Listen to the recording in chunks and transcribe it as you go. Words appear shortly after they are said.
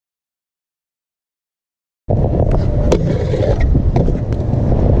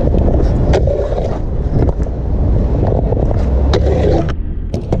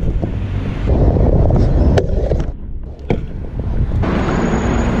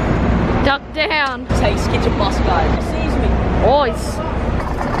down. Say, sketch a bus, guys. He sees me. Oh, he's...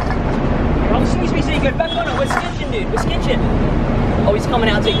 Oh, excuse me, Zico. Back on it. We're sketching, dude. We're sketching. Oh, he's coming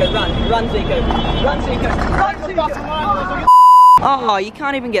out, Zico. Run. Run, Zico. Run, Zico. Run, Zico. Oh, you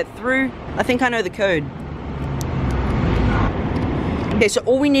can't even get through. I think I know the code. Okay, so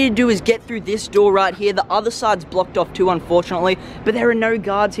all we need to do is get through this door right here. The other side's blocked off too, unfortunately. But there are no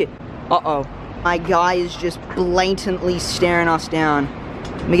guards here. Uh-oh. My guy is just blatantly staring us down.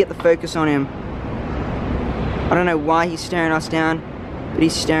 Let me get the focus on him. I don't know why he's staring us down, but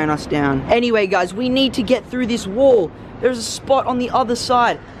he's staring us down. Anyway, guys, we need to get through this wall. There's a spot on the other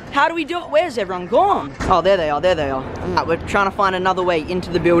side. How do we do it? Where's everyone gone? Oh, there they are, there they are. Right, we're trying to find another way into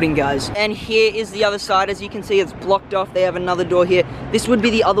the building, guys. And here is the other side. As you can see, it's blocked off. They have another door here. This would be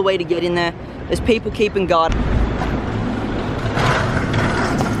the other way to get in there. There's people keeping guard.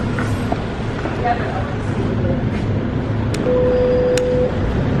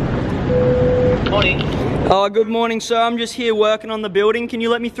 Morning. Oh, good morning, sir. I'm just here working on the building. Can you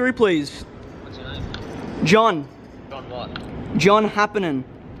let me through, please? What's your name? John. John what? John Happening.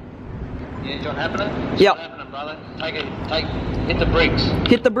 Yeah, John Happening? Yep. John Happening, brother. Hit the bricks.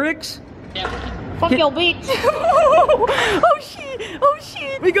 Hit the bricks? Yeah. Fuck your bitch. Oh shit, oh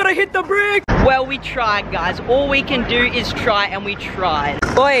shit. We gotta hit the brick. Well, we tried, guys. All we can do is try, and we tried.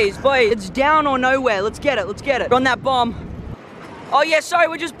 Boys, it's down or nowhere. Let's get it, let's get it. We're on that bomb. Oh yeah, sorry,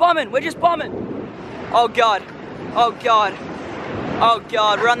 we're just bombing. Oh God, oh God. Oh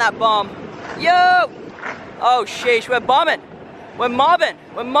God, we're on that bomb. Yo! Oh sheesh, we're bombing. We're mobbing,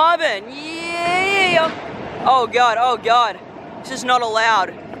 yeah! Oh God, oh God. This is not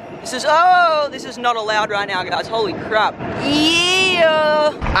allowed. This is not allowed right now, guys. Holy crap.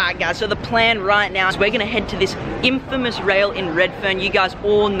 Yeah! Alright, guys, so the plan right now is we're gonna head to this infamous rail in Redfern. You guys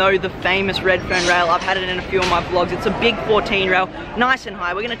all know the famous Redfern rail. I've had it in a few of my vlogs. It's a big 14 rail, nice and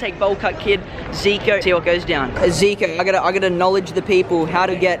high. We're gonna take Bowl Cut Kid, Zico, see what goes down. Zico, I gotta knowledge the people how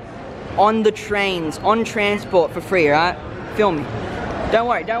to get on the trains, on transport for free, alright? Film me. Don't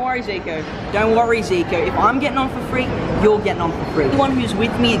worry, Zico. Don't worry, Zico. If I'm getting on for free, you're getting on for free. Anyone who's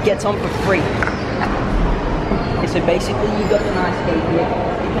with me gets on for free. Okay, so basically, you've got the nice gate here.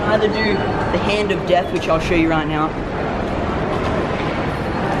 You can either do the hand of death, which I'll show you right now.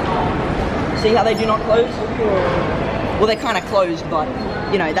 See how they do not close? Well, they're kind of closed, but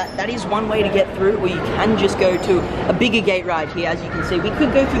you know, that is one way to get through, or you can just go to a bigger gate right here. As you can see, we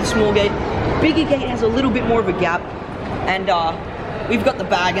could go through the small gate. Bigger gate has a little bit more of a gap, and we've got the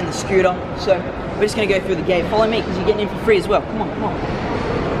bag and the scooter, so we're just gonna go through the gate. Follow me, because you're getting in for free as well. Come on, come on.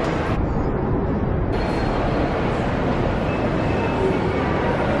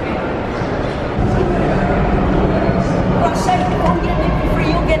 Like I said, if I'm getting in for free,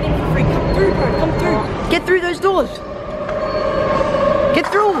 you're getting in for free. Come through, bro, come through. Get through those doors. Get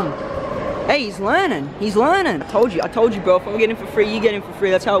through them. Hey, he's learning. He's learning. I told you, bro. If I'm getting for free, you get in for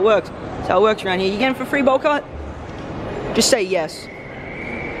free. That's how it works. That's how it works around here. You getting for free, Bowl Cut? Just say yes.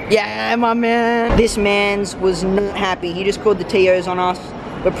 Yeah, my man. This man's was not happy. He just called the TOs on us.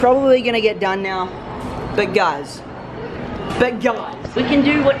 We're probably gonna get done now. But guys, we can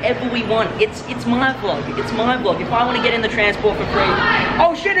do whatever we want. It's my vlog. It's my vlog. If I want to get in the transport for free.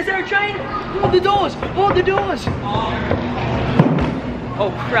 Oh shit, is there a train? Hold the doors. Hold the doors.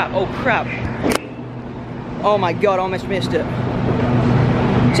 Oh crap, oh crap. Oh my god, I almost missed it.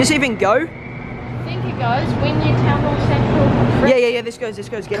 Does this even go? I think it goes when you town hall central. Yeah, this goes.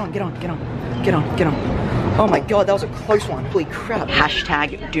 Get on. Oh my god, that was a close one. Holy crap.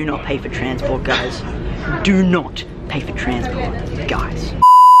 Hashtag do not pay for transport, guys. Do not pay for transport, guys.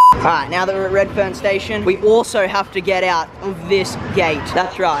 Alright, now that we're at Redfern Station, we also have to get out of this gate.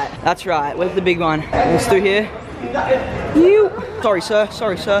 That's right. Where's the big one? It's through here. You. Sorry, sir.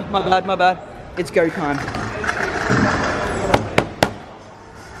 My bad. It's go time.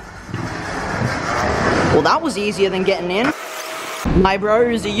 Well, that was easier than getting in. My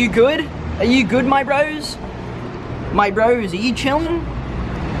bros, are you good? Are you good, my bros? My bros, are you chilling?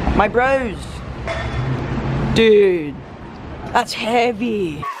 My bros. Dude, that's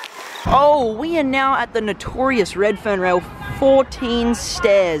heavy. Oh, we are now at the notorious Redfern Rail. 14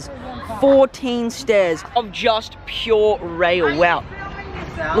 stairs. 14 stairs of just pure rail. Wow.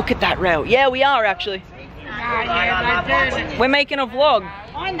 Look at that rail. Yeah, we are actually. We're making a vlog.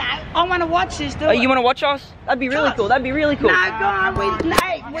 I know. I want to watch this, do Oh, you want to watch us? That'd be really cool. That'd be really cool. No, go on.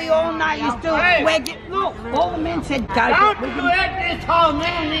 We all know you still. Look, all the men said go.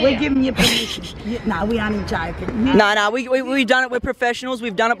 We're giving you permission. No, we aren't joking. No, we've done it. We're professionals.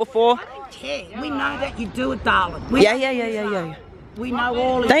 We've done it before. I don't care. We know that you do it, darling. Yeah. We know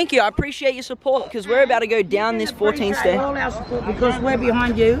all. Thank you. I appreciate your support because we're about to go down this 14 stair. All our support because we're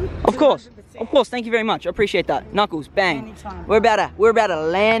behind you. Of course. Of course. Thank you very much. I appreciate that. Knuckles, bang. Anytime. We're about to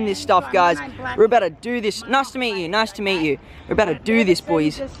land this stuff, guys. We're about to do this. Nice to meet you. Nice to meet you. We're about to do this,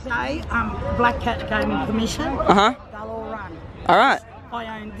 boys. Just say, Black Cat gave me permission. Uh-huh. They'll all run. All right.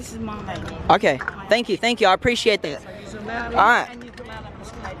 I own. This is my land. Okay. Thank you. Thank you. I appreciate that. All right.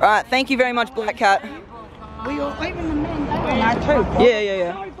 All right. Thank you very much, Black Cat. We all, even the men, they all know too.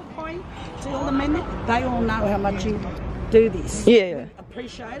 Yeah. Sorry for calling. See all the men, they all know how much you do this. Yeah.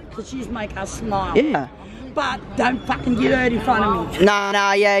 Appreciate it because you make us smile. Yeah. But don't fucking get hurt in front of me.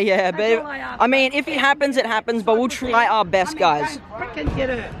 Nah, yeah. But I mean, if it happens, it happens. But we'll try our best, guys. Don't fucking get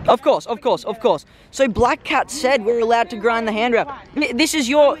hurt. Of course. So Black Cat said we're allowed to grind the handrail. This is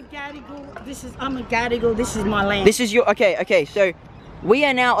your. I'm a Gadigal. This is my land. This is your. Okay. So we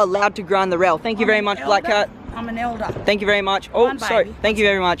are now allowed to grind the rail. Thank you very much, Black Cat. I'm an elder. Thank you very much. Oh, sorry. Thank you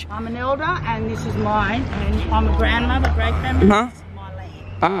very much. I'm an elder, and this is mine. And I'm a grandmother, great grandmother. This is my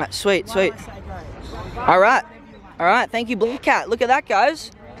land. All right, sweet. Why I say go. All right. Thank you, Black Cat. Look at that,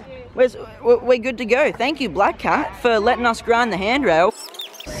 guys. We're good to go. Thank you, Black Cat, for letting us grind the handrail.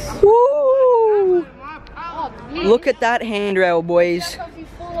 Woo! Look at that handrail, boys.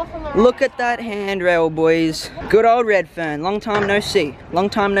 Look at that handrail, boys. Good old Redfern. Long time no see. Long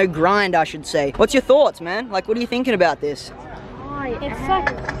time no grind, I should say. What's your thoughts, man? Like, what are you thinking about this? It's like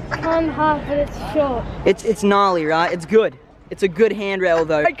 1.5, but it's short. It's gnarly, right? It's good. It's a good handrail,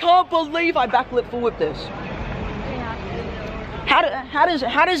 though. I can't believe I backflip full whip this. How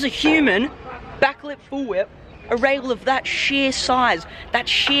does a human backflip full whip a rail of that sheer size, that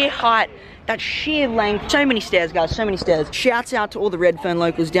sheer height, that sheer length? So many stairs, guys, so many stairs. Shouts out to all the Redfern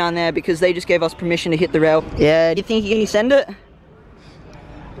locals down there because they just gave us permission to hit the rail. Yeah, do you think you can send it?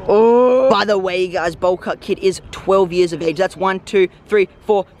 Oh! By the way, guys, bowl cut kid is 12 years of age. That's 1, 2, 3,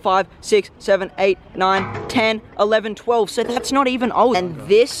 4, 5, 6, 7, 8, 9, 10, 11, 12. So that's not even old. And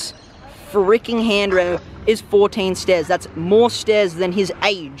this freaking handrail is 14 stairs. That's more stairs than his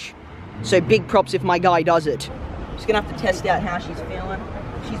age. So big props if my guy does it. Just gonna have to test out how she's feeling.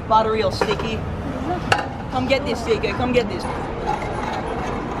 She's buttery or sticky. Come get this, Tico. Come get this.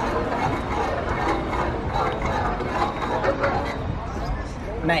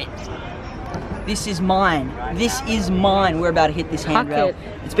 Mate, this is mine. This is mine. We're about to hit this handrail.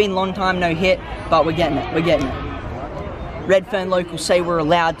 It's been a long time no hit, but we're getting it. We're getting it. Redfern locals say we're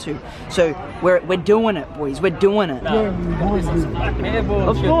allowed to, so we're doing it, boys. We're doing it.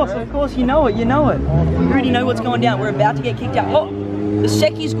 Of course, you know it. You already know what's going down. We're about to get kicked out. Oh, the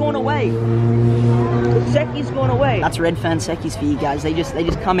Seki's gone away. The Seki's gone away. That's Redfern Sekis for you guys. They just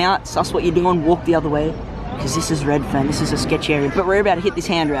come out, suss what you're doing, walk the other way, because this is Redfern. This is a sketch area. But we're about to hit this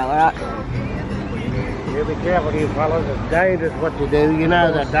handrail, all right? You be careful, you fellas. It's dangerous what you do. You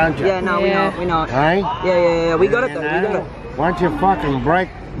know that, don't you? Yeah, no, we know it. Hey? Yeah. We got it though. We got it. Once you fucking break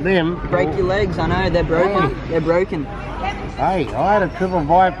them. Break your legs. I know they're broken. They're broken. Hey, I had a triple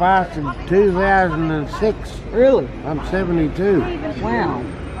bypass in 2006. Really? I'm 72. Wow.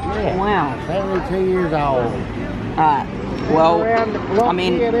 Yeah. Wow. 72 years old. Alright. Well, I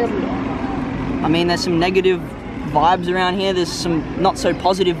mean, there's some negative vibes around here. There's some not so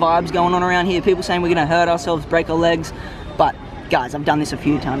positive vibes going on around here. People saying we're gonna hurt ourselves, break our legs. But guys, I've done this a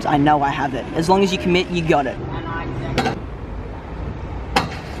few times. I know I have it. As long as you commit, you got it.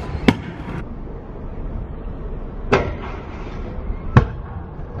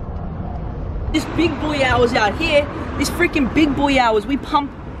 This big boy hours out here, this freaking big boy hours, we pumping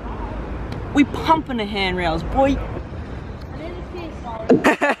the handrails, boy.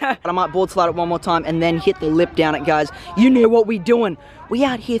 I might board slide it one more time and then hit the lip down it, guys. You know what we doing. We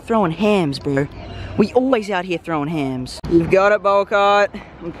out here throwing hams, bro. We always out here throwing hams. You've got it, Bolcott.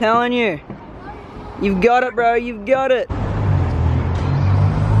 I'm telling you. You've got it, bro. You've got it.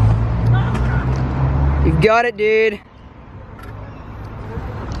 You've got it, dude.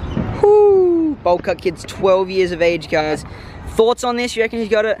 Whoo! Bolcott kid's 12 years of age, guys. Thoughts on this? You reckon he's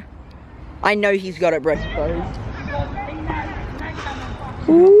got it? I know he's got it, bro.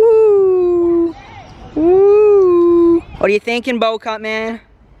 Woo! Woo! What are you thinking, Bolcott, man?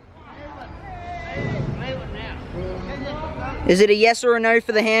 Is it a yes or a no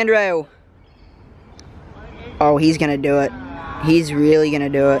for the handrail? Oh, he's gonna do it. He's really gonna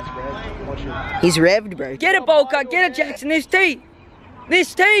do it. He's revved, bro. Get it, Bolcott. Get it, Jackson. This tee.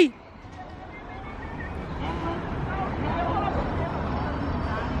 This tee.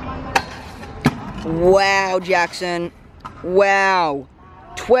 Wow, Jackson. Wow.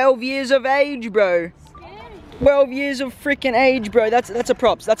 12 years of age, bro. 12 years of freaking age, bro. That's a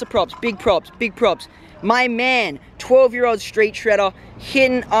props. That's a props. Big props. Big props. My man, 12-year-old street shredder,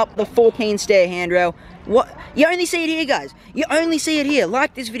 hitting up the 14 stair handrail. What? You only see it here, guys. You only see it here.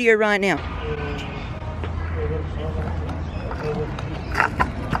 Like this video right now.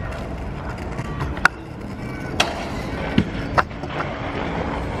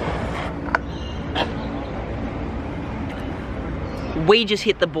 We just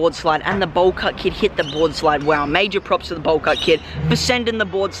hit the board slide, and the bowl cut kid hit the board slide. Wow, major props to the bowl cut kid for sending the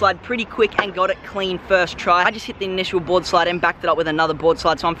board slide pretty quick and got it clean first try. I just hit the initial board slide and backed it up with another board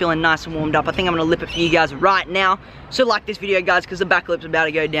slide, so I'm feeling nice and warmed up. I think I'm gonna lip it for you guys right now. So like this video, guys, because the back lip's about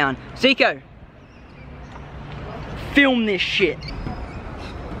to go down. Zico, film this shit.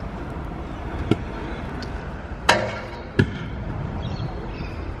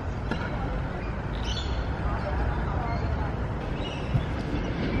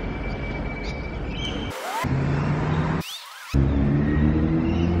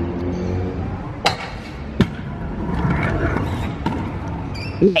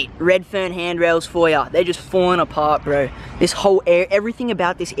 Mate, red fern handrails for ya. They're just falling apart, bro. This whole area, everything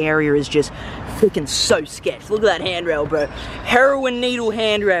about this area is just freaking so sketch. Look at that handrail, bro. Heroin needle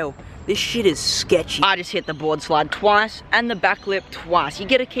handrail. This shit is sketchy. I just hit the board slide twice and the back lip twice. You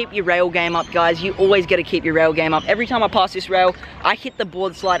gotta keep your rail game up, guys. You always gotta keep your rail game up. Every time I pass this rail, I hit the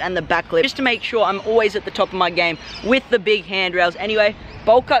board slide and the back lip just to make sure I'm always at the top of my game with the big handrails. Anyway,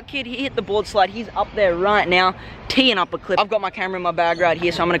 bowl cut kid, he hit the board slide. He's up there right now, teeing up a clip. I've got my camera in my bag right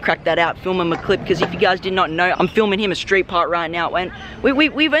here, so I'm gonna crack that out, film him a clip, because if you guys did not know, I'm filming him a street part right now. And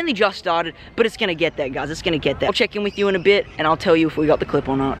we've only just started, but it's gonna get there, guys. It's gonna get there. I'll check in with you in a bit, and I'll tell you if we got the clip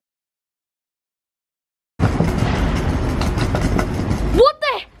or not. What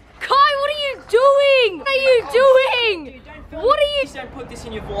the? Kai, what are you doing? What are you doing? Dude, don't film What it. are you? Please don't put this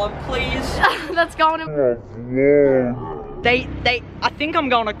in your vlog, please. That's going to... I think I'm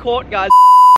going to court, guys.